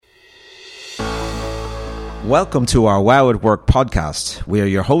Welcome to our Wow at Work podcast. We are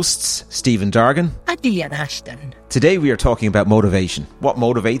your hosts, Stephen Dargan and Ian Ashton. Today we are talking about motivation, what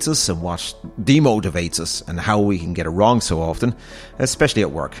motivates us and what demotivates us, and how we can get it wrong so often, especially at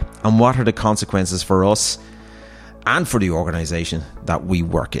work, and what are the consequences for us and for the organisation that we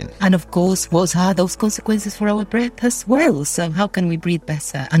work in. And of course, what are those consequences for our breath as well? So how can we breathe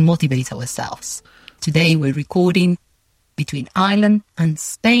better and motivate ourselves? Today we're recording between Ireland and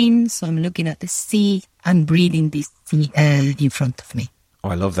Spain, so I'm looking at the sea and breathing this sea air in front of me. Oh,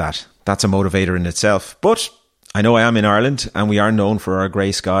 I love that. That's a motivator in itself. But I know I am in Ireland and we are known for our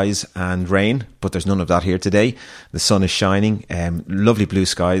grey skies and rain, but there's none of that here today. The sun is shining, lovely blue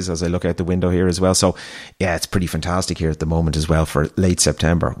skies as I look out the window here as well. So yeah, it's pretty fantastic here at the moment as well for late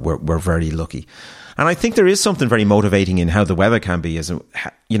September. We're very lucky. And I think there is something very motivating in how the weather can be,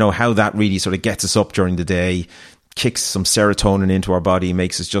 how that really sort of gets us up during the day, kicks some serotonin into our body,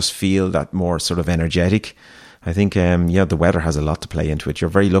 makes us just feel that more sort of energetic. I think, the weather has a lot to play into it. You're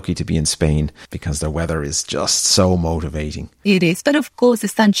very lucky to be in Spain because the weather is just so motivating. It is. But of course, the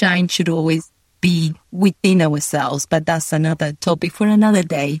sunshine should always be within ourselves. But that's another topic for another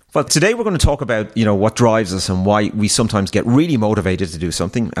day. Well, today we're going to talk about, what drives us and why we sometimes get really motivated to do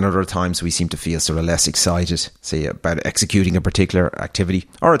something. And other times we seem to feel sort of less excited, say, about executing a particular activity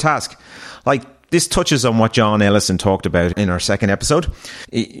or a task. Like, this touches on what John Ellison talked about in our second episode.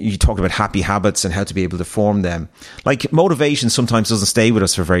 He talked about happy habits and how to be able to form them. Like, motivation sometimes doesn't stay with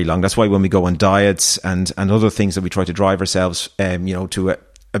us for very long. That's why when we go on diets and other things that we try to drive ourselves, to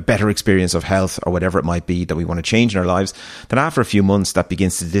a better experience of health or whatever it might be that we want to change in our lives, then after a few months that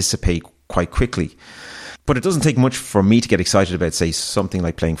begins to dissipate quite quickly. But it doesn't take much for me to get excited about, say, something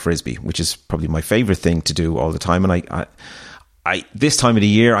like playing Frisbee, which is probably my favourite thing to do all the time. And I this time of the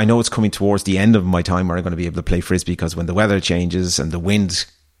year, I know it's coming towards the end of my time where I'm going to be able to play Frisbee, because when the weather changes and the wind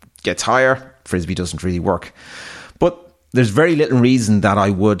gets higher, Frisbee doesn't really work. But there's very little reason that I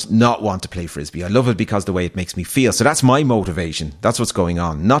would not want to play Frisbee. I love it because of the way it makes me feel. So that's my motivation. That's what's going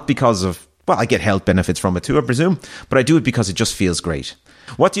on. Not because of, I get health benefits from it too, I presume, but I do it because it just feels great.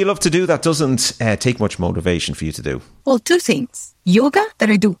 What do you love to do that doesn't take much motivation for you to do? Well, two things. Yoga that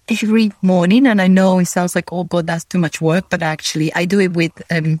I do every morning, and I know it sounds like, oh God, that's too much work, but actually I do it with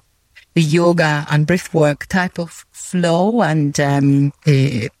the yoga and breath work type of flow, and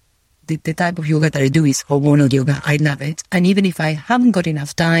the type of yoga that I do is hormonal yoga. I love it. And even if I haven't got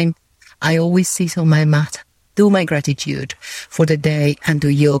enough time, I always sit on my mat, do my gratitude for the day and do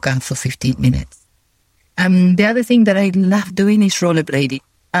yoga for 15 minutes. The other thing that I love doing is rollerblading.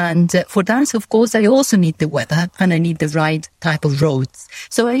 And for that, of course, I also need the weather and I need the right type of roads.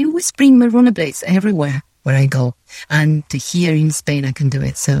 So I always bring my rollerblades everywhere where I go. And here in Spain, I can do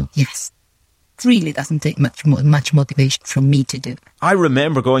it. So yes, it really doesn't take much motivation from me to do. I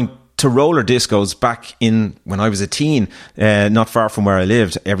remember going to roller discos back in when I was a teen, not far from where I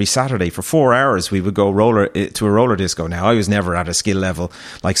lived. Every Saturday for 4 hours we would go to a roller disco. Now, I was never at a skill level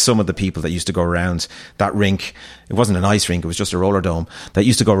like some of the people that used to go around that rink. It wasn't an ice rink, it was just a roller dome that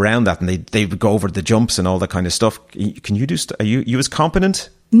used to go around that, and they would go over the jumps and all that kind of stuff. Can you do are you as competent?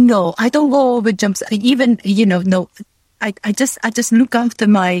 No, I don't go over jumps. I just look after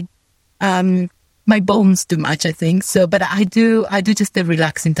my bones too much, I think. So, but I do just the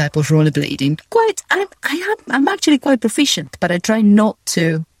relaxing type of rollerblading. I'm actually quite proficient, but I try not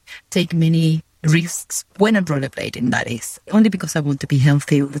to take many risks when I'm rollerblading, that is. Only because I want to be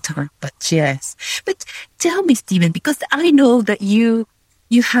healthy all the time. But yes. But tell me, Stephen, because I know that you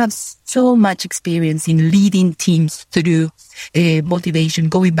have so much experience in leading teams through motivation,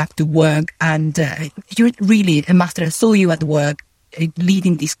 going back to work, and you're really a master. I saw you at work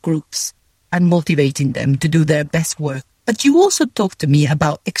leading these groups and motivating them to do their best work. But you also talked to me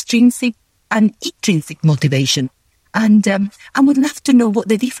about extrinsic and intrinsic motivation. And I would love to know what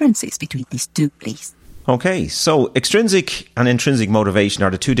the difference is between these two, please. Okay, so extrinsic and intrinsic motivation are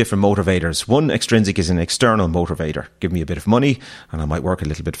the two different motivators. One, extrinsic, is an external motivator. Give me a bit of money and I might work a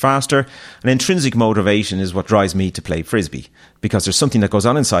little bit faster. And intrinsic motivation is what drives me to play Frisbee, because there's something that goes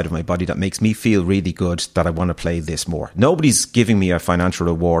on inside of my body that makes me feel really good that I want to play this more. Nobody's giving me a financial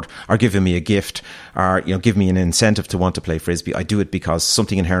reward or giving me a gift or give me an incentive to want to play Frisbee. I do it because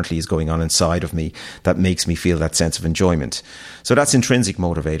something inherently is going on inside of me that makes me feel that sense of enjoyment. So that's intrinsic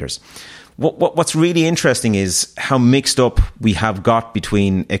motivators. What's really interesting is how mixed up we have got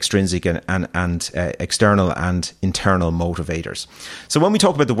between extrinsic and external and internal motivators. So when we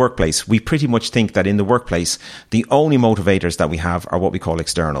talk about the workplace, we pretty much think that in the workplace, the only motivators that we have are what we call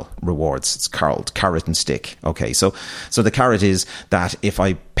external rewards. It's called carrot and stick. Okay, so the carrot is that if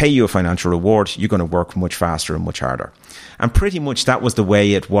I pay you a financial reward, you're going to work much faster and much harder. And pretty much that was the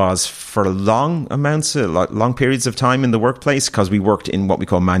way it was for long periods of time in the workplace, because we worked in what we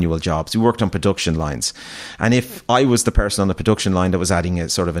call manual jobs. We worked on production lines. And if I was the person on the production line that was adding a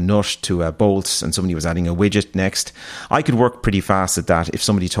sort of a nut to a bolt and somebody was adding a widget next, I could work pretty fast at that if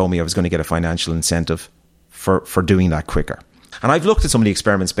somebody told me I was going to get a financial incentive for doing that quicker. And I've looked at some of the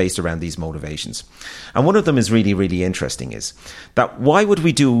experiments based around these motivations. And one of them is really, really interesting, is that why would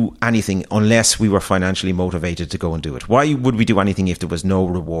we do anything unless we were financially motivated to go and do it? Why would we do anything if there was no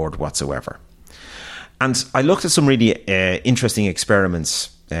reward whatsoever? And I looked at some really interesting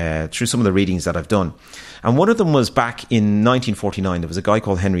experiments through some of the readings that I've done. And one of them was back in 1949. There was a guy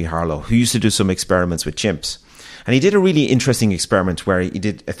called Henry Harlow who used to do some experiments with chimps. And he did a really interesting experiment where he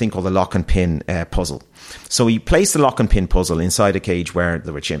did a thing called the lock and pin puzzle. So he placed the lock and pin puzzle inside a cage where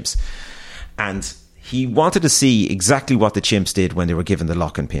there were chimps. And he wanted to see exactly what the chimps did when they were given the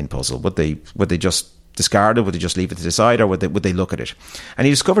lock and pin puzzle. Would they just discard it? Would they just leave it to the side? Or would they look at it? And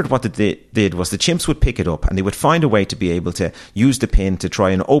he discovered what they did was the chimps would pick it up and they would find a way to be able to use the pin to try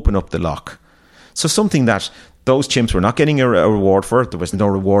and open up the lock. So something that those chimps were not getting a reward for. There was no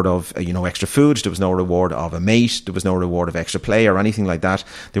reward of extra food. There was no reward of a mate. There was no reward of extra play or anything like that.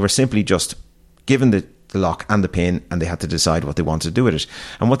 They were simply just given the lock and the pin, and they had to decide what they wanted to do with it.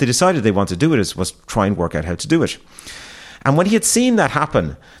 And what they decided they wanted to do with it was try and work out how to do it. And when he had seen that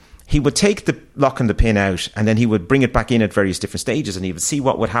happen, he would take the lock and the pin out, and then he would bring it back in at various different stages, and he would see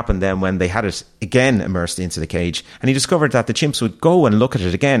what would happen then when they had it again immersed into the cage. And he discovered that the chimps would go and look at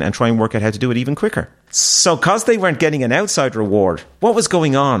it again and try and work out how to do it even quicker. So because they weren't getting an outside reward, what was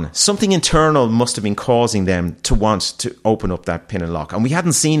going on? Something internal must have been causing them to want to open up that pin and lock. And we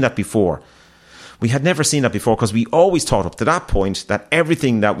hadn't seen that before. We had never seen that before because we always thought up to that point that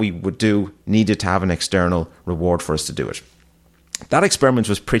everything that we would do needed to have an external reward for us to do it. That experiment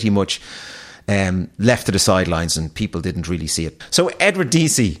was pretty much left to the sidelines and people didn't really see it. So Edward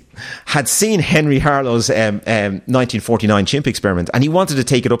Deci had seen Henry Harlow's 1949 chimp experiment, and he wanted to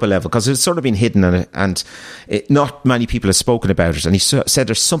take it up a level because it's sort of been hidden and not many people have spoken about it. And he said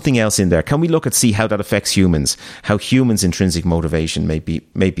there's something else in there. Can we look at see how that affects humans, how humans' intrinsic motivation may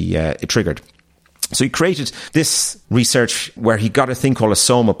be triggered? So he created this research where he got a thing called a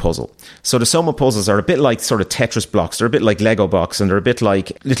Soma puzzle. So the Soma puzzles are a bit like sort of Tetris blocks. They're a bit like Lego blocks, and they're a bit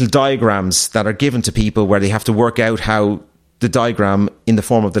like little diagrams that are given to people where they have to work out how the diagram in the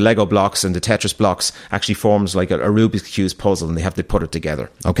form of the Lego blocks and the Tetris blocks actually forms like a Rubik's Cube puzzle, and they have to put it together.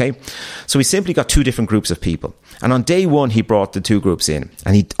 Okay? So he simply got two different groups of people. And on day one, he brought the two groups in,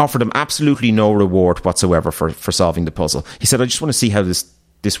 and he offered them absolutely no reward whatsoever for solving the puzzle. He said, I just want to see how this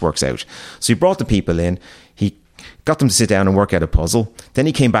works out. So he brought the people in, he got them to sit down and work out a puzzle. Then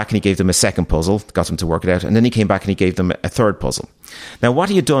he came back and he gave them a second puzzle, got them to work it out. And then he came back and he gave them a third puzzle. Now, what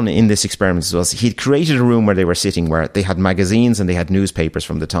he had done in this experiment was he'd created a room where they were sitting, where they had magazines and they had newspapers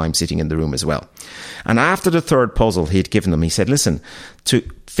from the time sitting in the room as well. And after the third puzzle he'd given them, he said, listen, to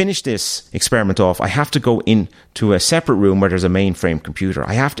finish this experiment off, I have to go into a separate room where there's a mainframe computer.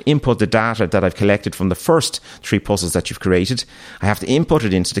 I have to input the data that I've collected from the first three puzzles that you've created. I have to input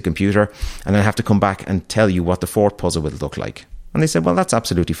it into the computer, and then I have to come back and tell you what the fourth puzzle will look like. And they said, well, that's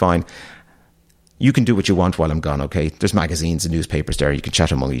absolutely fine. You can do what you want while I'm gone, okay? There's magazines and newspapers there. You can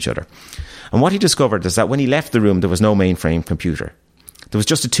chat among each other. And what he discovered is that when he left the room, there was no mainframe computer. There was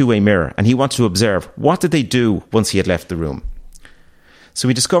just a two-way mirror, and he wanted to observe what did they do once he had left the room. So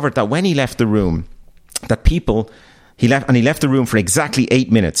he discovered that when he left the room, that he left the room for exactly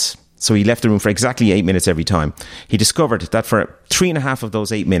 8 minutes. So he left the room for exactly 8 minutes every time. He discovered that for 3.5 of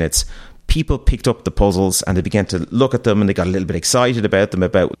those 8 minutes, people picked up the puzzles and they began to look at them and they got a little bit excited about them,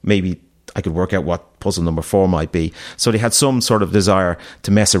 about maybe I could work out what puzzle number 4 might be. So they had some sort of desire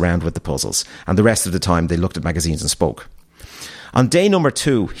to mess around with the puzzles. And the rest of the time, they looked at magazines and spoke. On day number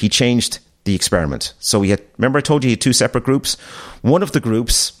 2, he changed the experiment. So remember I told you he had two separate groups? One of the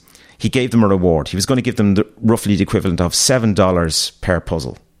groups, he gave them a reward. He was going to give them roughly the equivalent of $7 per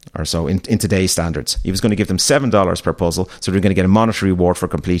puzzle or so in today's standards. He was going to give them $7 per puzzle, so they're going to get a monetary reward for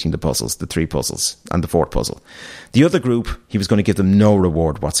completing the puzzles, the 3 puzzles and the 4th puzzle. The other group, he was going to give them no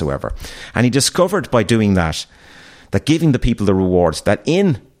reward whatsoever. And he discovered by doing that giving the people the rewards, that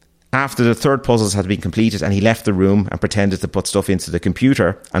after the 3rd puzzles had been completed and he left the room and pretended to put stuff into the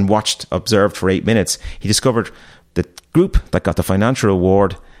computer and observed for 8 minutes, he discovered the group that got the financial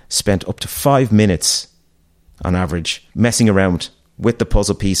reward spent up to 5 minutes on average messing around with the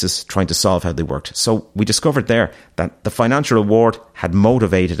puzzle pieces, trying to solve how they worked. So we discovered there that the financial reward had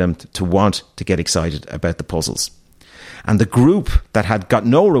motivated them to want to get excited about the puzzles. And the group that had got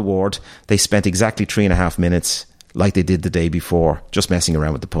no reward, they spent exactly 3.5 minutes like they did the day before, just messing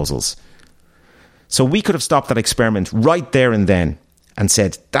around with the puzzles. So we could have stopped that experiment right there and then and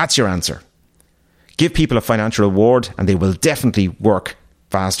said, that's your answer. Give people a financial reward and they will definitely work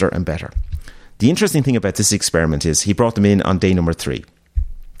faster and better. The interesting thing about this experiment is he brought them in on day number 3.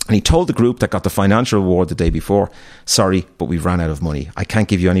 And he told the group that got the financial reward the day before, sorry, but we've ran out of money. I can't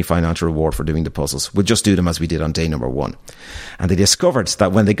give you any financial reward for doing the puzzles. We'll just do them as we did on day number 1. And they discovered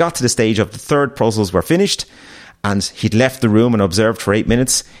that when they got to the stage of the third puzzles were finished and he'd left the room and observed for 8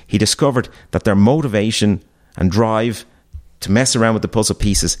 minutes, he discovered that their motivation and drive to mess around with the puzzle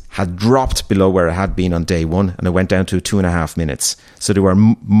pieces had dropped below where it had been on day 1, and it went down to 2.5 minutes. So they were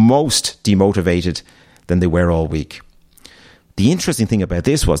most demotivated than they were all week. The interesting thing about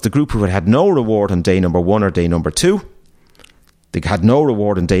this was the group who had had no reward on day number 1 or day number 2, they had no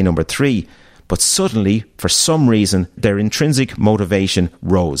reward on day number 3, but suddenly, for some reason, their intrinsic motivation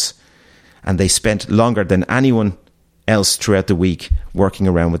rose. And they spent longer than anyone else throughout the week working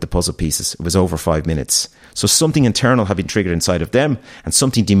around with the puzzle pieces. It was over 5 minutes. So something internal had been triggered inside of them, and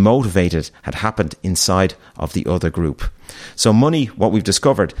something demotivated had happened inside of the other group. So money, what we've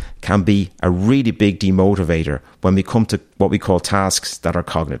discovered, can be a really big demotivator when we come to what we call tasks that are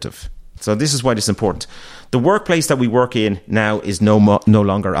cognitive. So this is why it's important. The workplace that we work in now is no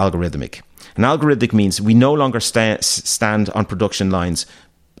longer algorithmic. And algorithmic means we no longer stand on production lines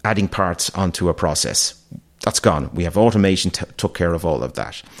adding parts onto a process. That's gone. We have automation took care of all of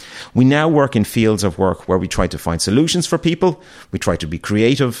that. We now work in fields of work where we try to find solutions for people. We try to be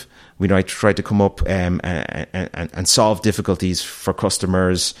creative. We try to come up and solve difficulties for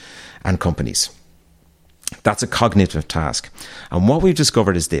customers and companies. That's a cognitive task. And what we've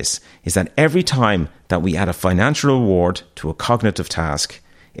discovered is that every time that we add a financial reward to a cognitive task,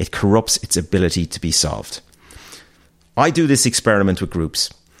 it corrupts its ability to be solved. I do this experiment with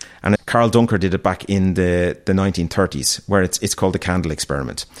groups. And Carl Dunker did it back in the 1930s, where it's called the candle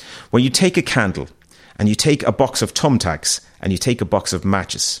experiment, where you take a candle and you take a box of thumbtacks and you take a box of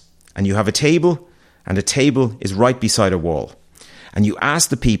matches and you have a table, and the table is right beside a wall. And you ask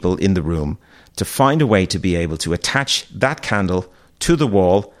the people in the room to find a way to be able to attach that candle to the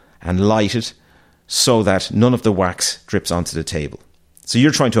wall and light it so that none of the wax drips onto the table. So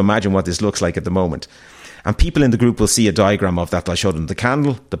you're trying to imagine what this looks like at the moment. And people in the group will see a diagram of that. I showed them the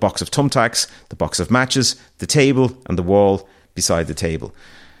candle, the box of thumbtacks, the box of matches, the table, and the wall beside the table.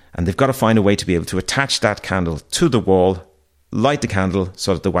 And they've got to find a way to be able to attach that candle to the wall, light the candle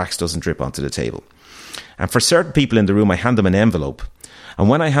so that the wax doesn't drip onto the table. And for certain people in the room, I hand them an envelope. And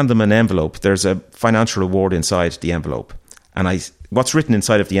when I hand them an envelope, there's a financial reward inside the envelope. And what's written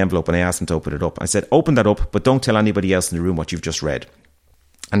inside of the envelope, and I asked them to open it up. I said, open that up, but don't tell anybody else in the room what you've just read.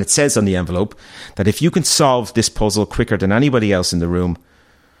 And it says on the envelope that if you can solve this puzzle quicker than anybody else in the room,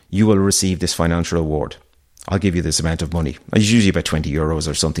 you will receive this financial reward. I'll give you this amount of money. It's usually about 20 euros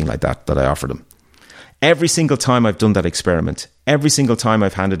or something like that I offer them. Every single time I've done that experiment, every single time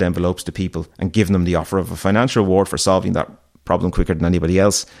I've handed envelopes to people and given them the offer of a financial reward for solving that problem quicker than anybody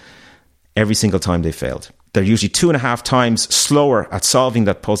else, every single time they failed. They're usually 2.5 times slower at solving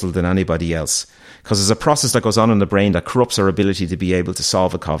that puzzle than anybody else, because there's a process that goes on in the brain that corrupts our ability to be able to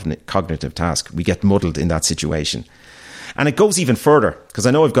solve a cognitive task. We get muddled in that situation. And it goes even further, because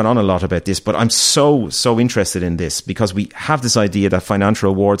I know I've gone on a lot about this, but I'm so interested in this because we have this idea that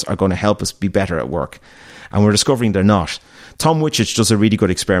financial rewards are going to help us be better at work. And we're discovering they're not. Tom Wichich does a really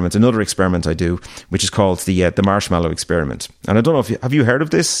good experiment, another experiment I do, which is called the marshmallow experiment. And I don't know have you heard of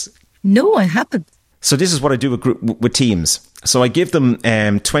this? No, I haven't. So this is what I do with teams. So I give them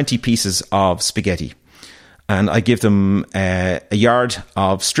 20 pieces of spaghetti, and I give them a yard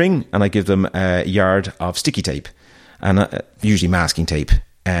of string, and I give them a yard of sticky tape, and usually masking tape,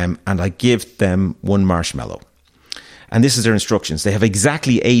 and I give them one marshmallow. And this is their instructions. They have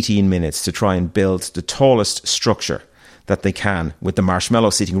exactly 18 minutes to try and build the tallest structure that they can with the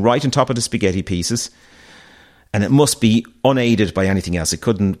marshmallow sitting right on top of the spaghetti pieces. And it must be unaided by anything else. It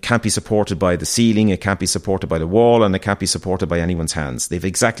can't be supported by the ceiling, it can't be supported by the wall, and it can't be supported by anyone's hands. They've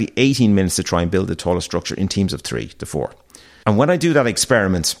exactly 18 minutes to try and build the tallest structure in teams of 3 to 4. And when I do that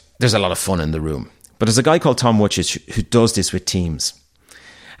experiment, there's a lot of fun in the room. But there's a guy called Tom Wichich who does this with teams.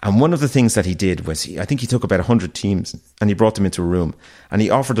 And one of the things that he did was, I think he took about 100 teams and he brought them into a room and he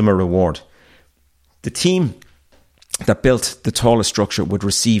offered them a reward. The team that built the tallest structure would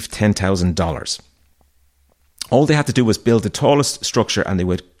receive $10,000. All they had to do was build the tallest structure and they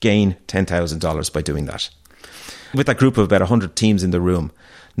would gain $10,000 by doing that. With that group of about 100 teams in the room,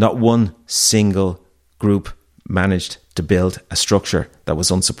 not one single group managed to build a structure that was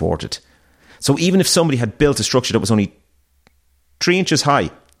unsupported. So even if somebody had built a structure that was only 3 inches high,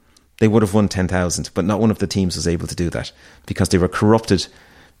 they would have won 10,000, but not one of the teams was able to do that because they were corrupted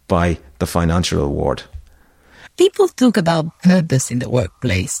by the financial reward. People talk about purpose in the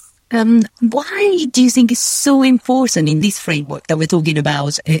workplace. Why do you think it's so important in this framework that we're talking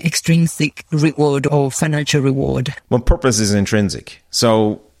about extrinsic reward or financial reward? Well, purpose is intrinsic.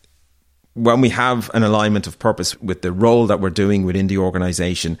 So when we have an alignment of purpose with the role that we're doing within the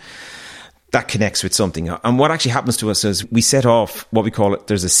organization, that connects with something. And what actually happens to us is we set off what we call it,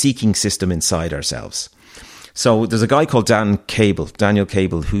 there's a seeking system inside ourselves. So there's a guy called Daniel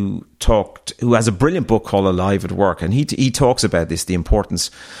Cable, who has a brilliant book called Alive at Work. And he talks about this, the importance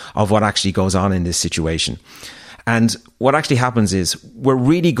of what actually goes on in this situation. And what actually happens is we're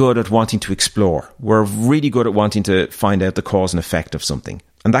really good at wanting to explore. We're really good at wanting to find out the cause and effect of something.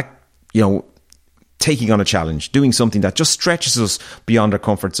 And that, taking on a challenge, doing something that just stretches us beyond our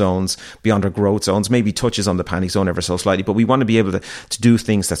comfort zones, beyond our growth zones, maybe touches on the panic zone ever so slightly, but we want to be able to do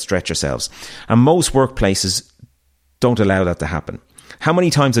things that stretch ourselves. And most workplaces don't allow that to happen. How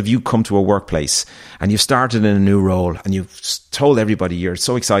many times have you come to a workplace and you've started in a new role and you've told everybody you're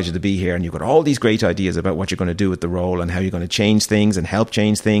so excited to be here and you've got all these great ideas about what you're going to do with the role and how you're going to change things and help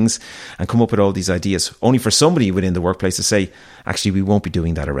change things and come up with all these ideas, only for somebody within the workplace to say, actually, we won't be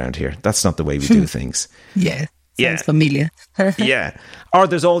doing that around here. That's not the way we do things. Yeah. Sounds familiar. Yeah. Or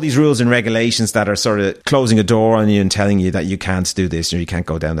there's all these rules and regulations that are sort of closing a door on you and telling you that you can't do this or you can't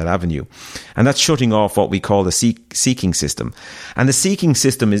go down that avenue. And that's shutting off what we call the seeking system. And the seeking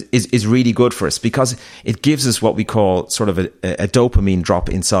system is really good for us because it gives us what we call sort of a dopamine drop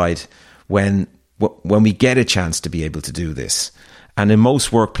inside when we get a chance to be able to do this. And in most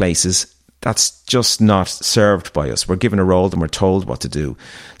workplaces, that's just not served by us. We're given a role and we're told what to do.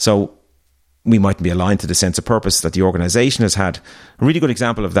 So we mightn't be aligned to the sense of purpose that the organisation has had. A really good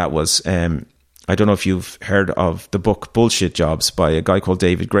example of that was, I don't know if you've heard of the book Bullshit Jobs by a guy called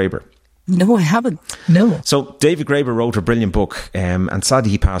David Graeber. No, I haven't. No. So David Graeber wrote a brilliant book, and sadly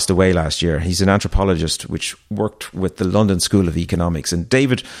he passed away last year. He's an anthropologist which worked with the London School of Economics. And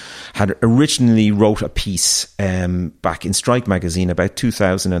David had originally wrote a piece back in Strike magazine about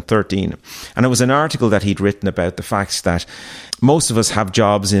 2013. And it was an article that he'd written about the fact that most of us have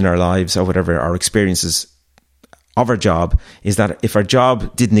jobs in our lives or whatever our experiences of our job is that if our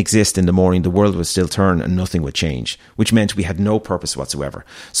job didn't exist in the morning, the world would still turn and nothing would change, which meant we had no purpose whatsoever.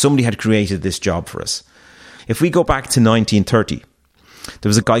 Somebody had created this job for us. If we go back to 1930, there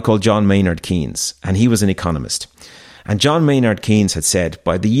was a guy called John Maynard Keynes, and he was an economist. And John Maynard Keynes had said,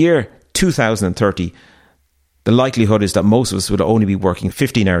 by the year 2030, the likelihood is that most of us would only be working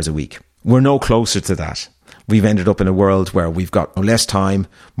 15 hours a week. We're no closer to that. We've ended up in a world where we've got less time,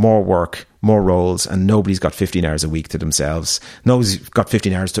 more work, more roles, and nobody's got 15 hours a week to themselves. Nobody's got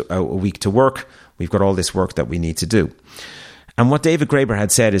 15 hours a week to work. We've got all this work that we need to do. And what David Graeber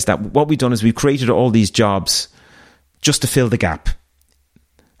had said is that what we've done is we've created all these jobs just to fill the gap.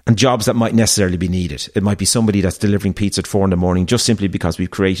 And jobs that might necessarily be needed. It might be somebody that's delivering pizza at 4 a.m. just simply because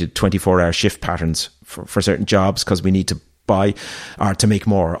we've created 24-hour shift patterns for certain jobs because we need to buy or to make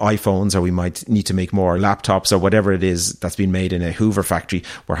more iPhones, or we might need to make more laptops, or whatever it is that's been made in a Hoover factory,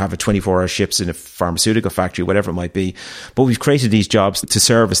 or have a 24-hour shifts in a pharmaceutical factory, whatever it might be. But we've created these jobs to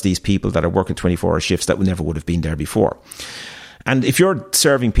service these people that are working 24-hour shifts that never would have been there before. And if you're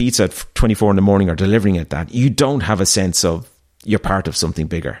serving pizza at 24 a.m. or delivering it that, you don't have a sense of you're part of something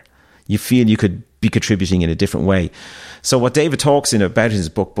bigger. You feel you could be contributing in a different way. So what David talks about in his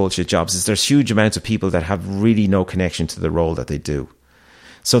book, Bullshit Jobs, is there's huge amounts of people that have really no connection to the role that they do.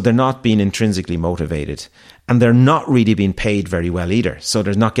 So they're not being intrinsically motivated, and they're not really being paid very well either. So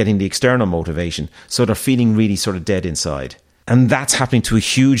they're not getting the external motivation. So they're feeling really sort of dead inside. And that's happening to a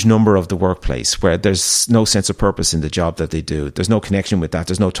huge number of the workplace where there's no sense of purpose in the job that they do. There's no connection with that.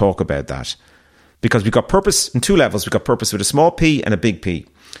 There's no talk about that. Because we've got purpose in two levels. We've got purpose with a small p and a big P.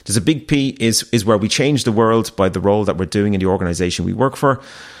 There's a big P is where we change the world by the role that we're doing in the organisation we work for.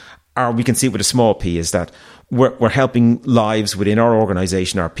 Or we can see it with a small p is that we're helping lives within our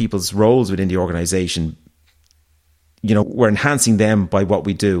organisation, our people's roles within the organisation. You know, we're enhancing them by what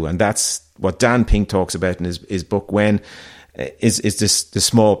we do. And that's what Dan Pink talks about in his book, When, is this the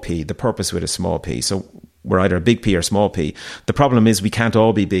small p, the purpose with a small p. So we're either a big P or small p. The problem is we can't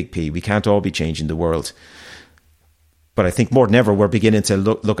all be big P. We can't all be changing the world. But I think more than ever, we're beginning to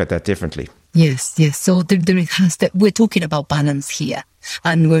look at that differently. Yes. So we're talking about balance here.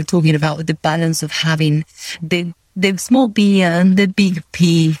 And we're talking about the balance of having the small p and the big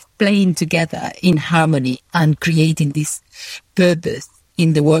P playing together in harmony and creating this purpose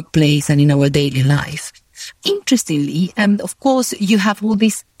in the workplace and in our daily life. Interestingly, of course, you have all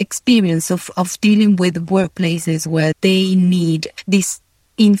this experience of dealing with workplaces where they need this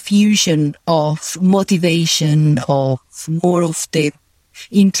infusion of motivation, of more of the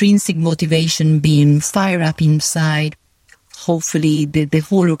intrinsic motivation being fire up inside, hopefully the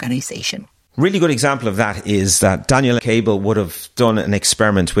whole organization. Really good example of that is that Daniel Cable would have done an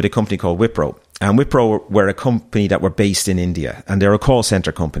experiment with a company called Wipro. And Wipro were a company that were based in India, and they're a call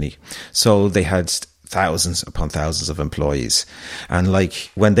center company. So they had thousands upon thousands of employees. And like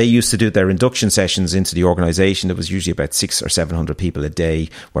when they used to do their induction sessions into the organization, it was usually about 600 or 700 people a day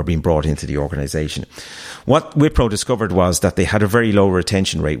were being brought into the organization. What Wipro discovered was that they had a very low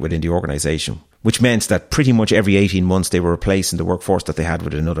retention rate within the organization, which meant that pretty much every 18 months they were replacing the workforce that they had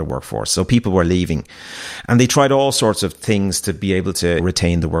with another workforce. So people were leaving. And they tried all sorts of things to be able to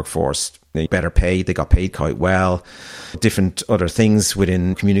retain the workforce. Better pay, they got paid quite well. Different other things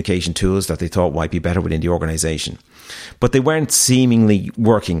within communication tools that they thought might be better within the organization. But they weren't seemingly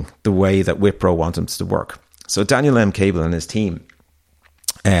working the way that Wipro wanted them to work. So Daniel M. Cable and his team,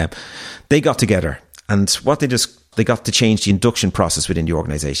 they got together. And what they got to change the induction process within the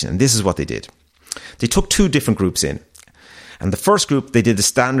organization. And this is what they did. They took two different groups in. And the first group, they did the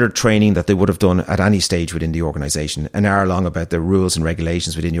standard training that they would have done at any stage within the organization, an hour long about the rules and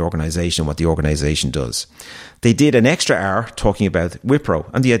regulations within the organization, what the organization does. They did an extra hour talking about Wipro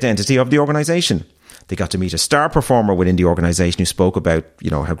and the identity of the organization. They got to meet a star performer within the organization who spoke about,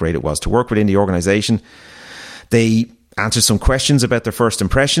 how great it was to work within the organization. They answered some questions about their first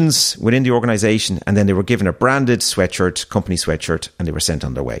impressions within the organization, and then they were given a branded sweatshirt, company sweatshirt, and they were sent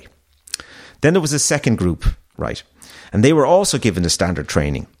on their way. Then there was a second group, right? And they were also given the standard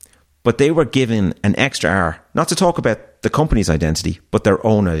training, but they were given an extra hour, not to talk about the company's identity, but their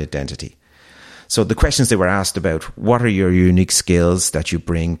own identity. So the questions they were asked about, what are your unique skills that you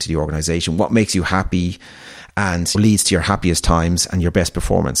bring to the organization? What makes you happy and leads to your happiest times and your best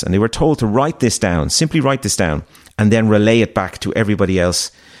performance? And they were told to write this down, simply write this down, and then relay it back to everybody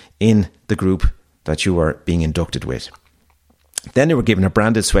else in the group that you were being inducted with. Then they were given a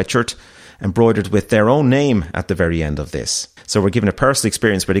branded sweatshirt embroidered with their own name at the very end of this. So we're given a personal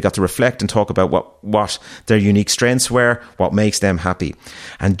experience where they got to reflect and talk about what their unique strengths were, what makes them happy.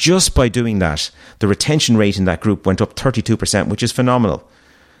 And just by doing that, the retention rate in that group went up 32%, which is phenomenal.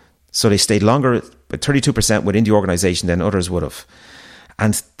 So they stayed longer, but 32% within the organization than others would have.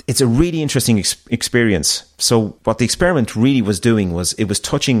 And it's a really interesting experience. So what the experiment really was doing was it was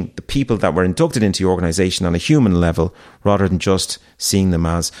touching the people that were inducted into the organization on a human level rather than just seeing them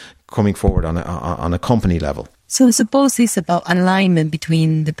as coming forward on a company level. So I suppose it's about alignment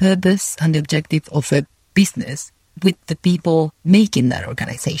between the purpose and the objective of a business with the people making that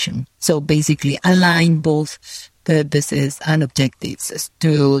organization. So basically align both purposes and objectives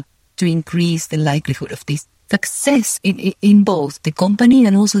to increase the likelihood of this success in both the company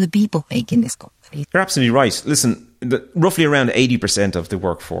and also the people making this company. You're absolutely right. Listen, roughly around 80% of the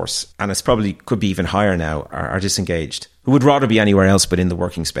workforce, and it's probably could be even higher now, are disengaged, who would rather be anywhere else but in the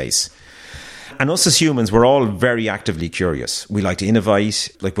working space. And us as humans, we're all very actively curious. We like to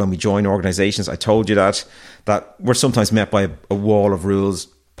innovate. Like when we join organizations, I told you that we're sometimes met by a wall of rules,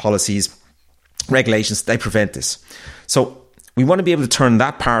 policies, regulations. They prevent this. So we want to be able to turn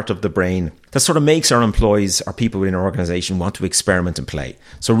that part of the brain that sort of makes our employees, our people within our organization want to experiment and play.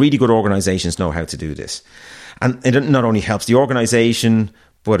 So really good organizations know how to do this. And it not only helps the organization,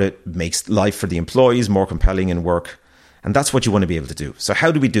 but it makes life for the employees more compelling in work. And that's what you want to be able to do. So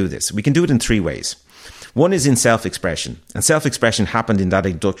how do we do this? We can do it in three ways. One is in self-expression. And self-expression happened in that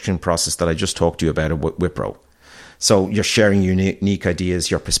induction process that I just talked to you about at Wipro. So you're sharing your unique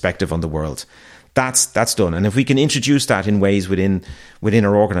ideas, your perspective on the world. That's done. And if we can introduce that in ways within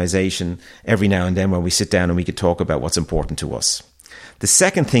our organization every now and then when we sit down and we can talk about what's important to us. The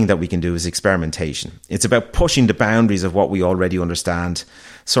second thing that we can do is experimentation. It's about pushing the boundaries of what we already understand,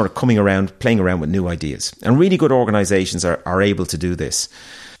 sort of coming around, playing around with new ideas. And really good organizations are able to do this.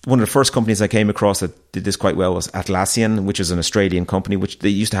 One of the first companies I came across that did this quite well was Atlassian, which is an Australian company, which they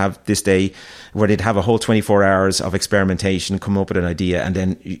used to have this day where they'd have a whole 24 hours of experimentation, come up with an idea, and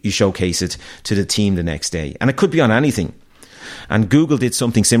then you showcase it to the team the next day. And it could be on anything. And Google did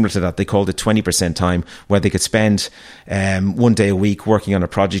something similar to that. They called it 20% time, where they could spend 1 day a week working on a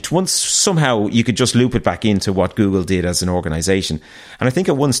project. Once somehow you could just loop it back into what Google did as an organization. And I think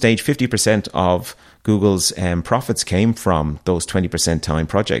at one stage, 50% of Google's profits came from those 20% time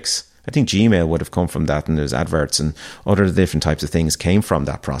projects. I think Gmail would have come from that, and there's adverts and other different types of things came from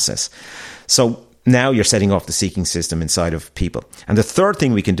that process. So now you're setting off the seeking system inside of people. And the third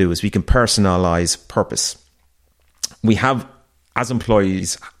thing we can do is we can personalize purpose. We have, as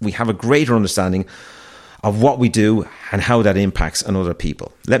employees, we have a greater understanding of what we do and how that impacts on other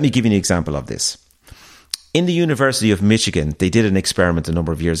people. Let me give you an example of this. In the University of Michigan, they did an experiment a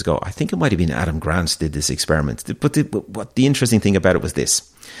number of years ago. I think it might have been Adam Grant did this experiment. But what the interesting thing about it was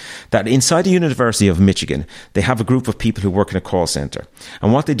this, that inside the University of Michigan, they have a group of people who work in a call center.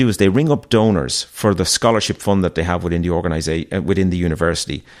 And what they do is they ring up donors for the scholarship fund that they have within the organization, within the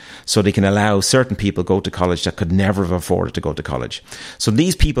university, so they can allow certain people go to college that could never have afforded to go to college. So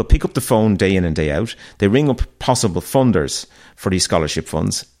these people pick up the phone day in and day out. They ring up possible funders for these scholarship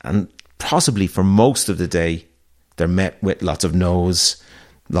funds, and possibly for most of the day, they're met with lots of no's,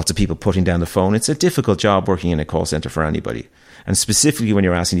 lots of people putting down the phone. It's a difficult job working in a call center for anybody. And specifically when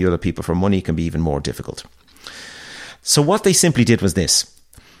you're asking the other people for money, it can be even more difficult. So what they simply did was this.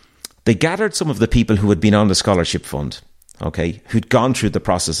 They gathered some of the people who had been on the scholarship fund, okay, who'd gone through the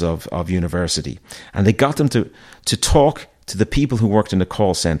process of university, and they got them to talk to the people who worked in the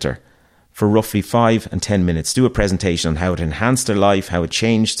call center for roughly 5 and 10 minutes, do a presentation on how it enhanced their life, how it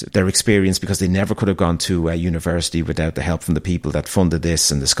changed their experience, because they never could have gone to a university without the help from the people that funded this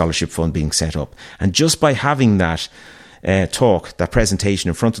and the scholarship fund being set up. And just by having that talk, that presentation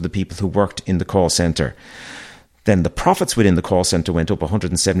in front of the people who worked in the call centre, then the profits within the call centre went up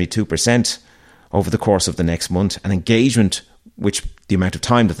 172% over the course of the next month, and engagement, which the amount of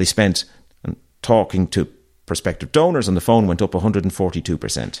time that they spent talking to prospective donors on the phone, went up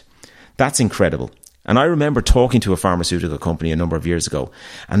 142%. That's incredible. And I remember talking to a pharmaceutical company a number of years ago,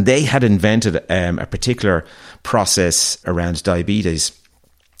 and they had invented a particular process around diabetes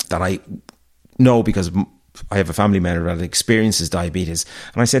that I know because I have a family member that experiences diabetes.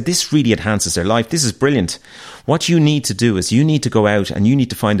 And I said, this really enhances their life. This is brilliant. What you need to do is you need to go out and you need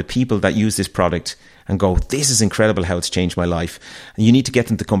to find the people that use this product and go, this is incredible how it's changed my life. And you need to get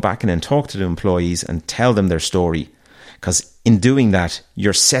them to come back and then talk to the employees and tell them their story. Because in doing that,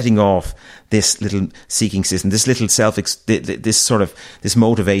 you're setting off this little seeking system, this little this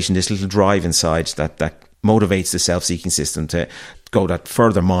motivation, this little drive inside that motivates the self-seeking system to go that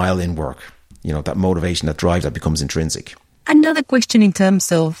further mile in work. You know, that motivation, that drive that becomes intrinsic. Another question in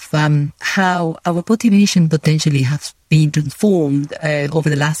terms of how our motivation potentially has been transformed over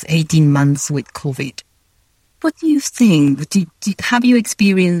the last 18 months with COVID. What do you think? Have you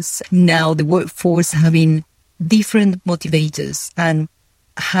experienced now the workforce having different motivators and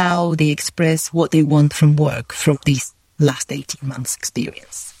how they express what they want from work from this last 18 months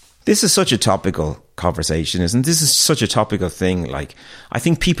experience? This is such a topical conversation, isn't it? This is such a topical thing. Like, I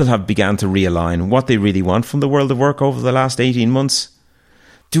think people have begun to realign what they really want from the world of work over the last 18 months.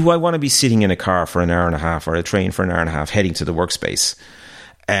 Do I want to be sitting in a car for an hour and a half or a train for an hour and a half heading to the workspace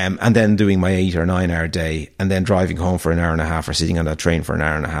and then doing my 8 or 9 hour day and then driving home for an hour and a half or sitting on that train for an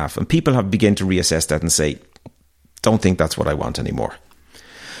hour and a half? And people have begun to reassess that and say, don't think that's what I want anymore.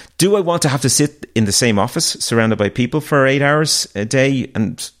 Do I want to have to sit in the same office surrounded by people for 8 hours a day?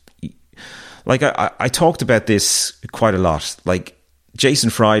 And like I talked about this quite a lot. Like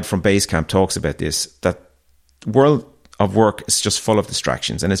Jason Fried from Basecamp talks about this, that world of work is just full of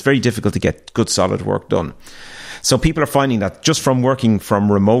distractions and it's very difficult to get good solid work done. So people are finding that just from working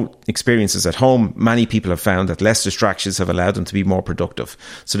from remote experiences at home, many people have found that less distractions have allowed them to be more productive.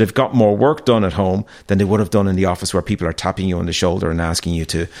 So they've got more work done at home than they would have done in the office, where people are tapping you on the shoulder and asking you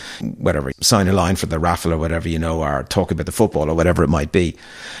to, whatever, sign a line for the raffle or whatever, you know, or talk about the football or whatever it might be.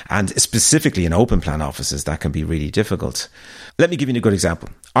 And specifically in open plan offices, that can be really difficult. Let me give you a good example.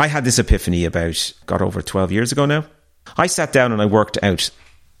 I had this epiphany about, over 12 years ago now. I sat down and I worked out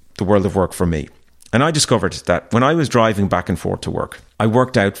the world of work for me. And I discovered that when I was driving back and forth to work, I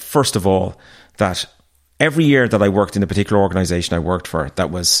worked out, first of all, that every year that I worked in a particular organisation I worked for, that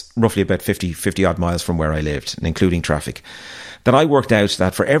was roughly about 50 odd miles from where I lived, and including traffic, that I worked out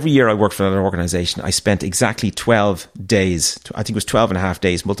that for every year I worked for that organisation, I spent exactly 12 days, I think it was 12 and a half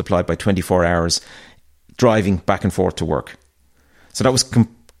days multiplied by 24 hours, driving back and forth to work. So that was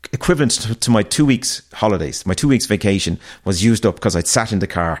equivalent to my 2 weeks holidays. My 2 weeks vacation was used up because I'd sat in the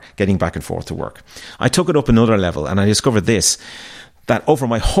car getting back and forth to work. I took it up another level and I discovered this, that over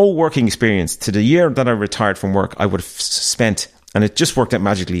my whole working experience to the year that I retired from work, I would have spent, and it just worked out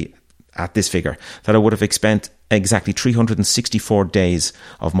magically at this figure, that I would have spent exactly 364 days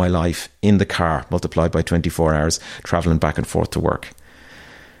of my life in the car, multiplied by 24 hours, travelling back and forth to work.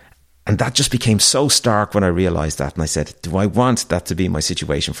 And that just became so stark when I realised that. And I said, do I want that to be my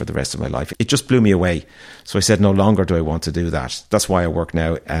situation for the rest of my life? It just blew me away. So I said, no longer do I want to do that. That's why I work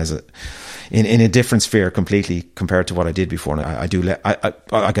now in a different sphere completely compared to what I did before. And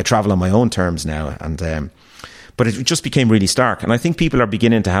I can travel on my own terms now. But it just became really stark. And I think people are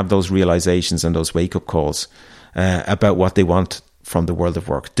beginning to have those realisations and those wake-up calls about what they want from the world of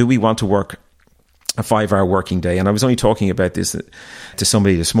work. Do we want to work a 5-hour working day? And I was only talking about this to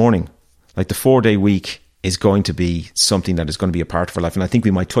somebody this morning. Like the 4-day week is going to be something that is going to be a part of our life. And I think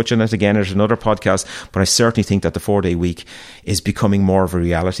we might touch on it again at another podcast, but I certainly think that the 4-day week is becoming more of a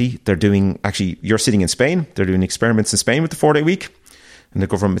reality. They're doing, actually, you're sitting in Spain, they're doing experiments in Spain with the 4-day week and the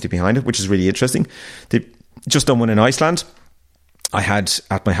government behind it, which is really interesting. They've just done one in Iceland. I had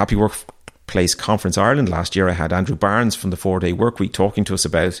at my Happy Workplace Conference Ireland last year, I had Andrew Barnes from the 4-day work week talking to us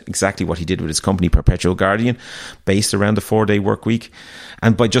about exactly what he did with his company Perpetual Guardian, based around the 4-day work week.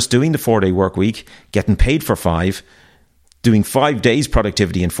 And by just doing the 4-day work week, getting paid for 5, doing 5 days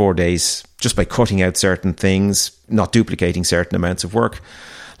productivity in 4 days, just by cutting out certain things, not duplicating certain amounts of work,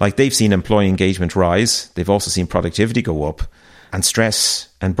 like they've seen employee engagement rise. They've also seen productivity go up, and stress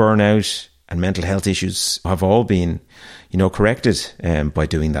and burnout and mental health issues have all been, corrected by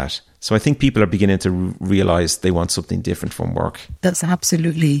doing that. So I think people are beginning to realise they want something different from work. That's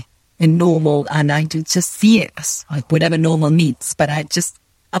absolutely normal, and I do just see it as like whatever normal means, but I just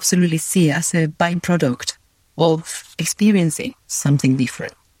absolutely see it as a byproduct of experiencing something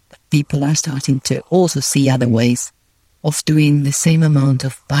different. People are starting to also see other ways of doing the same amount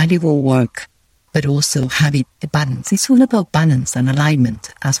of valuable work, but also having a balance. It's all about balance and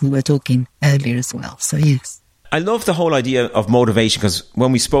alignment, as we were talking earlier as well. So yes. I love the whole idea of motivation, because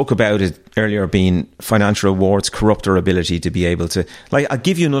when we spoke about it earlier, being financial rewards corrupt our ability to be able to, I'll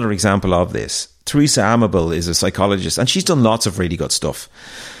give you another example of this. Teresa Amable is a psychologist, and she's done lots of really good stuff.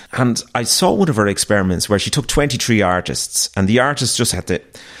 And I saw one of her experiments where she took 23 artists, and the artists just had to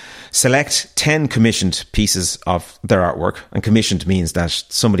select 10 commissioned pieces of their artwork. And commissioned means that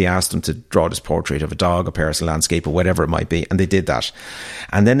somebody asked them to draw this portrait of a dog, a personal landscape, or whatever it might be. And they did that.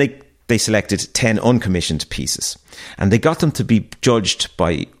 And then they selected 10 uncommissioned pieces, and they got them to be judged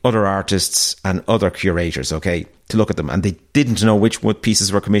by other artists and other curators, to look at them. And they didn't know which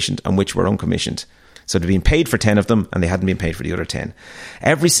pieces were commissioned and which were uncommissioned. So they'd been paid for 10 of them, and they hadn't been paid for the other 10.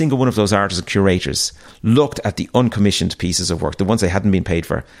 Every single one of those artists and curators looked at the uncommissioned pieces of work, the ones they hadn't been paid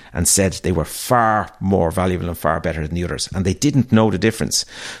for, and said they were far more valuable and far better than the others. And they didn't know the difference.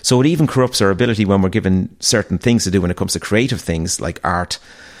 So it even corrupts our ability when we're given certain things to do when it comes to creative things like art.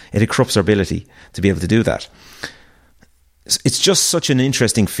 It corrupts our ability to be able to do that. It's just such an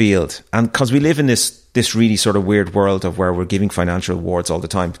interesting field. And because we live in this really sort of weird world of where we're giving financial rewards all the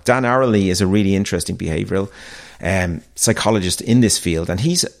time. Dan Ariely is a really interesting behavioural psychologist in this field. And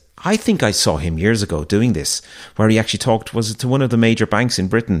I think I saw him years ago doing this, where he actually talked, was it to one of the major banks in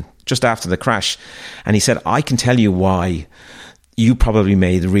Britain just after the crash? And he said, I can tell you why you probably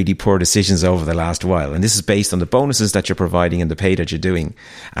made really poor decisions over the last while. And this is based on the bonuses that you're providing and the pay that you're doing.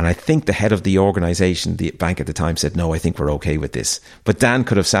 And I think the head of the organisation, the bank at the time, said, no, I think we're okay with this. But Dan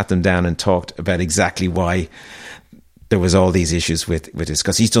could have sat them down and talked about exactly why there was all these issues with this,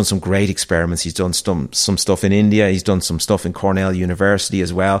 because he's done some great experiments. He's done some stuff in India. He's done some stuff in Cornell University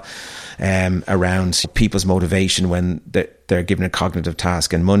as well, around people's motivation when they're given a cognitive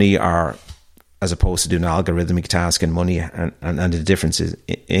task and money, are as opposed to doing an algorithmic task and money, and the differences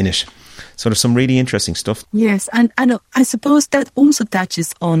in it. So there's some really interesting stuff. Yes, and I suppose that also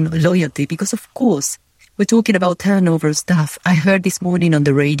touches on loyalty, because of course, we're talking about turnover stuff. I heard this morning on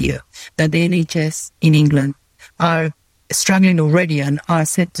the radio that the NHS in England are struggling already and are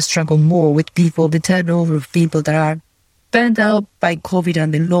set to struggle more with people, the turnover of people that are burnt out by COVID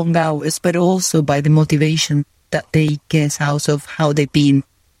and the long hours, but also by the motivation that they get out of how they've been,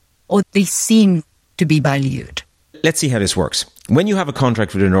 or they seem to be valued. Let's see how this works. When you have a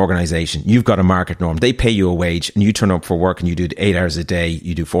contract with an organisation, you've got a market norm. They pay you a wage and you turn up for work and you do 8 hours a day,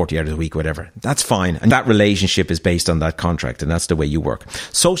 you do 40 hours a week, whatever. That's fine. And that relationship is based on that contract, and that's the way you work.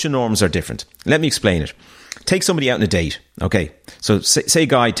 Social norms are different. Let me explain it. Take somebody out on a date. Okay. So say a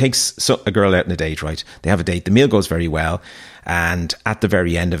guy takes a girl out on a date, right? They have a date. The meal goes very well. And at the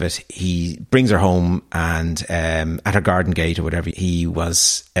very end of it, he brings her home, and at her garden gate or whatever, he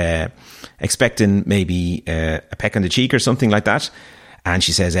was expecting maybe a peck on the cheek or something like that. And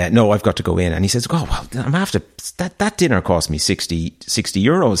she says, no, I've got to go in. And he says, oh, well, I'm after that dinner cost me 60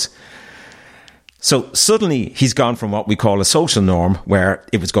 euros. So suddenly he's gone from what we call a social norm, where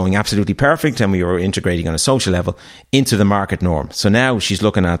it was going absolutely perfect and we were integrating on a social level, into the market norm. So now she's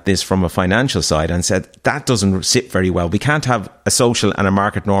looking at this from a financial side and said, that doesn't sit very well. We can't have a social and a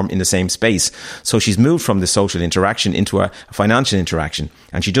market norm in the same space. So she's moved from the social interaction into a financial interaction,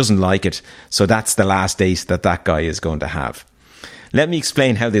 and she doesn't like it. So that's the last date that guy is going to have. Let me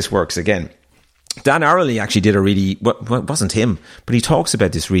explain how this works again. Dan Ariely actually did a really, well, wasn't him, but he talks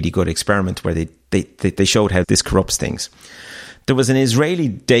about this really good experiment where they showed how this corrupts things. There was an Israeli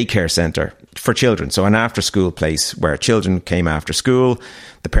daycare centre for children, so an after-school place where children came after school.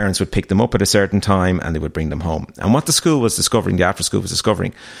 The parents would pick them up at a certain time and they would bring them home. And what the school was discovering, the after-school was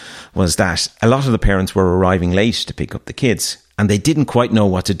discovering, was that a lot of the parents were arriving late to pick up the kids, and they didn't quite know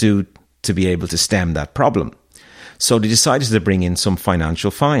what to do to be able to stem that problem. So they decided to bring in some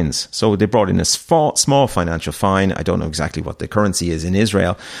financial fines. So they brought in a small financial fine. I don't know exactly what the currency is in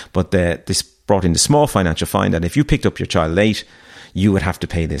Israel, but this brought in the small financial fine that if you picked up your child late, you would have to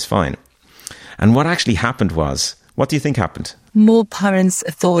pay this fine. And what actually happened was, what do you think happened? More parents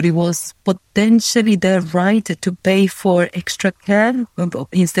thought it was potentially their right to pay for extra care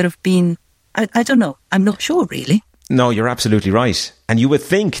instead of being, I don't know, I'm not sure really. No, you're absolutely right. And you would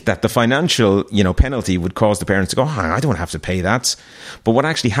think that the financial, penalty would cause the parents to go, I don't have to pay that. But what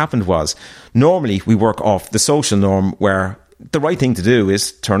actually happened was, normally we work off the social norm where the right thing to do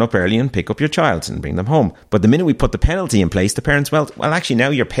is turn up early and pick up your child and bring them home. But the minute we put the penalty in place, the parents, well, actually now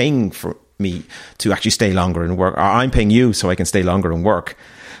you're paying for me to actually stay longer and work. Or I'm paying you so I can stay longer and work.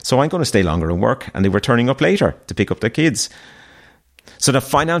 So I'm going to stay longer and work. And they were turning up later to pick up their kids. So the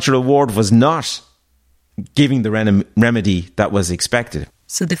financial reward was not giving the remedy that was expected.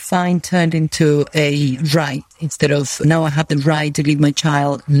 So the fine turned into a right instead of now I have the right to leave my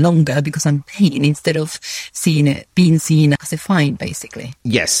child longer because I'm paying instead of being seen as a fine, basically.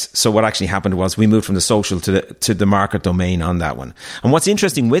 Yes. So what actually happened was we moved from the social to the market domain on that one. And what's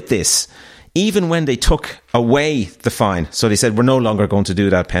interesting with this, even when they took away the fine, so they said we're no longer going to do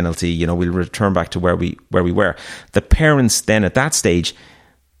that penalty, we'll return back to where we were. The parents then at that stage,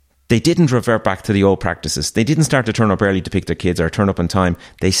 they didn't revert back to the old practices. They didn't start to turn up early to pick their kids or turn up on time.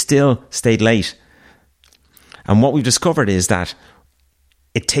 They still stayed late. And what we've discovered is that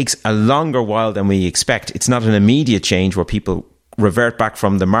it takes a longer while than we expect. It's not an immediate change where people revert back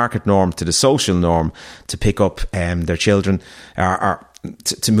from the market norm to the social norm to pick up their children or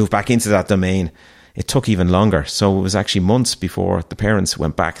to move back into that domain. It took even longer. So it was actually months before the parents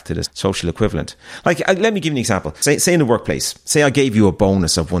went back to the social equivalent. Like, let me give you an example. Say in the workplace, say I gave you a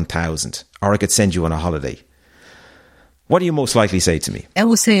bonus of 1,000 or I could send you on a holiday. What do you most likely say to me? I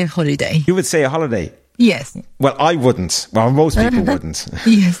would say a holiday. You would say a holiday? Yes. Well, I wouldn't. Well, most people wouldn't.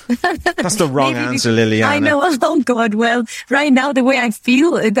 Yes. That's the wrong answer, Liliana. I know. Oh, God. Well, right now, the way I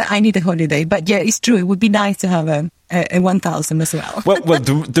feel, I need a holiday. But yeah, it's true. It would be nice to have a 1,000 as well. well,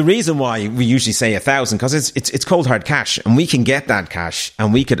 the reason why we usually say 1,000 because it's cold hard cash, and we can get that cash,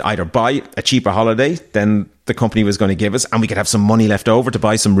 and we could either buy a cheaper holiday than the company was going to give us, and we could have some money left over to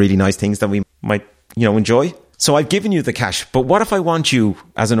buy some really nice things that we might enjoy. So I've given you the cash, but what if I want you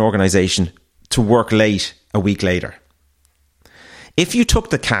as an organisation to work late a week later? If you took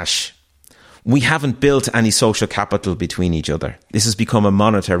the cash, we haven't built any social capital between each other. This has become a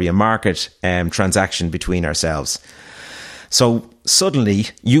market transaction between ourselves. So suddenly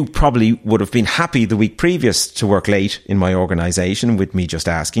you probably would have been happy the week previous to work late in my organisation with me just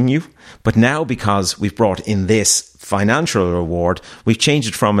asking you. But now, because we've brought in this financial reward, we've changed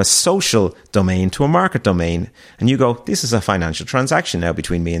it from a social domain to a market domain. And you go, this is a financial transaction now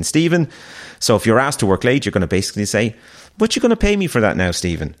between me and Stephen. So if you're asked to work late, you're going to basically say, but you're going to pay me for that now,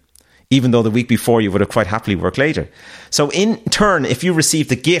 Stephen, even though the week before you would have quite happily worked later. So in turn, if you receive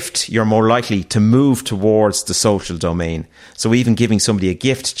the gift, you're more likely to move towards the social domain. So even giving somebody a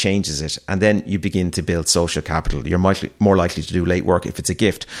gift changes it. And then you begin to build social capital. You're more likely to do late work if it's a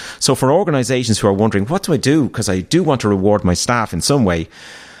gift. So for organizations who are wondering, what do I do? Because I do want to reward my staff in some way.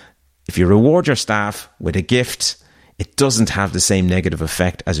 If you reward your staff with a gift, it doesn't have the same negative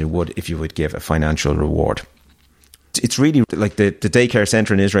effect as it would if you would give a financial reward. It's really like the daycare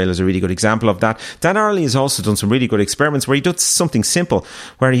centre in Israel is a really good example of that. Dan Arley has also done some really good experiments where he did something simple,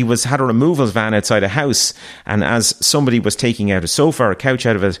 where he had a removals van outside a house, and as somebody was taking out a sofa or a couch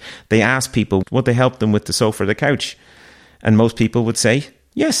out of it, they asked people would they help them with the sofa or the couch, and most people would say,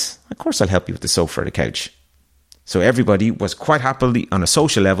 yes, of course I'll help you with the sofa or the couch. So everybody was quite happily on a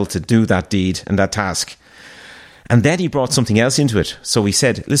social level to do that deed and that task. And then he brought something else into it. So he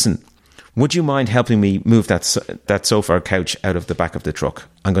said, listen, would you mind helping me move that sofa or couch out of the back of the truck?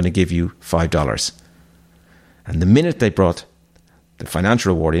 I'm going to give you $5. And the minute they brought the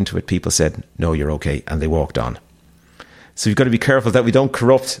financial reward into it, people said, no, you're okay. And they walked on. So you've got to be careful that we don't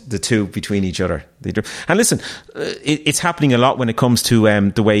corrupt the two between each other. And listen, it's happening a lot when it comes to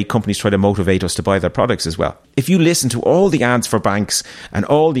the way companies try to motivate us to buy their products as well. If you listen to all the ads for banks and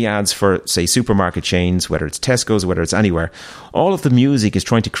all the ads for, say, supermarket chains, whether it's Tesco's, whether it's anywhere, all of the music is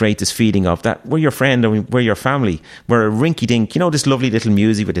trying to create this feeling of that we're your friend and we're your family. We're a rinky-dink, this lovely little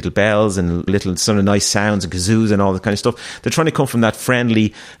music with little bells and little sort of nice sounds and kazoos and all that kind of stuff. They're trying to come from that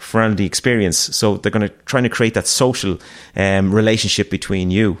friendly experience. So they're trying to create that social relationship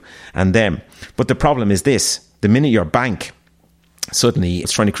between you and them. But the problem is this: the minute your bank suddenly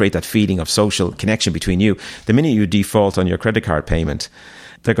it's trying to create that feeling of social connection between you, the minute you default on your credit card payment,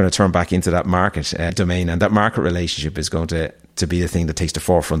 they're going to turn back into that market domain, and that market relationship is going to be the thing that takes the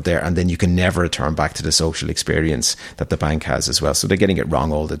forefront there, and then you can never return back to the social experience that the bank has as well. So they're getting it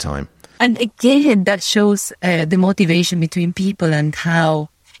wrong all the time. And again, that shows the motivation between people and how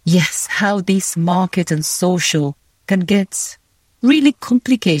this market and social can get really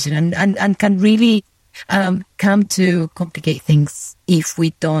complicated and can really come to complicate things if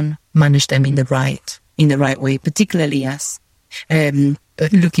we don't manage them in the right way, particularly as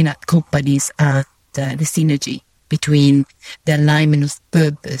looking at companies and the synergy between the alignment of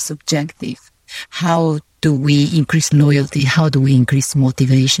purpose, objective. How do we increase loyalty? How do we increase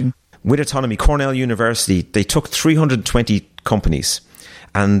motivation? With autonomy, Cornell University, they took 320 companies,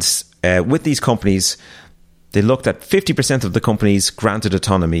 and with these companies, they looked at 50% of the companies granted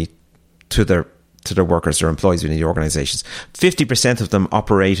autonomy to their workers, their employees within the organizations. 50% of them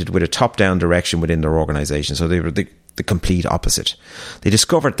operated with a top-down direction within their organization, so they were the complete opposite. They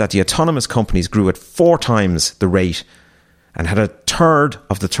discovered that the autonomous companies grew at 4 times the rate and had a third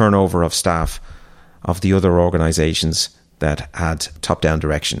of the turnover of staff of the other organizations that had top-down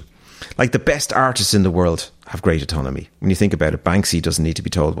direction. Like the best artists in the world have great autonomy. When you think about it, Banksy doesn't need to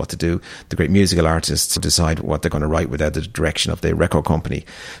be told what to do. The great musical artists decide what they're going to write without the direction of the record company.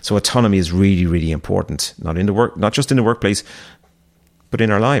 So autonomy is really, really important, not just in the workplace, but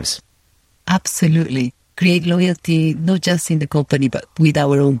in our lives. Absolutely. Create loyalty, not just in the company, but with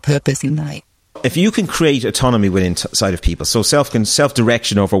our own purpose in life. If you can create autonomy inside of people, so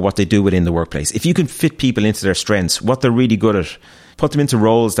self-direction over what they do within the workplace, if you can fit people into their strengths, what they're really good at, put them into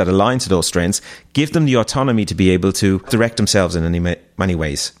roles that align to those strengths, give them the autonomy to be able to direct themselves in many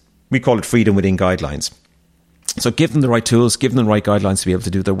ways. We call it freedom within guidelines. So give them the right tools, give them the right guidelines to be able to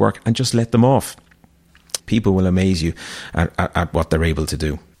do their work, and just let them off. People will amaze you at what they're able to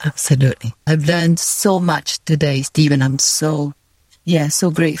do. Absolutely. I've learned so much today, Stephen. I'm so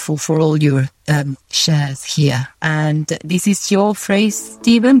grateful for all your shares here. And this is your phrase,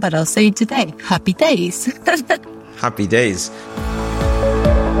 Stephen, but I'll say it today. Happy days. Happy days.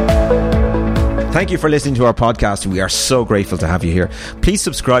 Thank you for listening to our podcast. We are so grateful to have you here. Please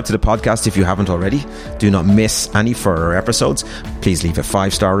subscribe to the podcast if you haven't already. Do not miss any further episodes. Please leave a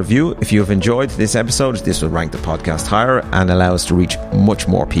 5-star review. If you have enjoyed this episode, this will rank the podcast higher and allow us to reach much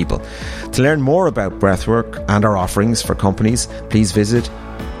more people. To learn more about breathwork and our offerings for companies, please visit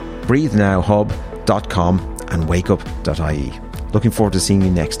breathenowhub.com and wakeup.ie. Looking forward to seeing you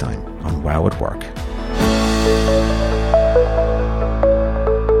next time on Wow at Work.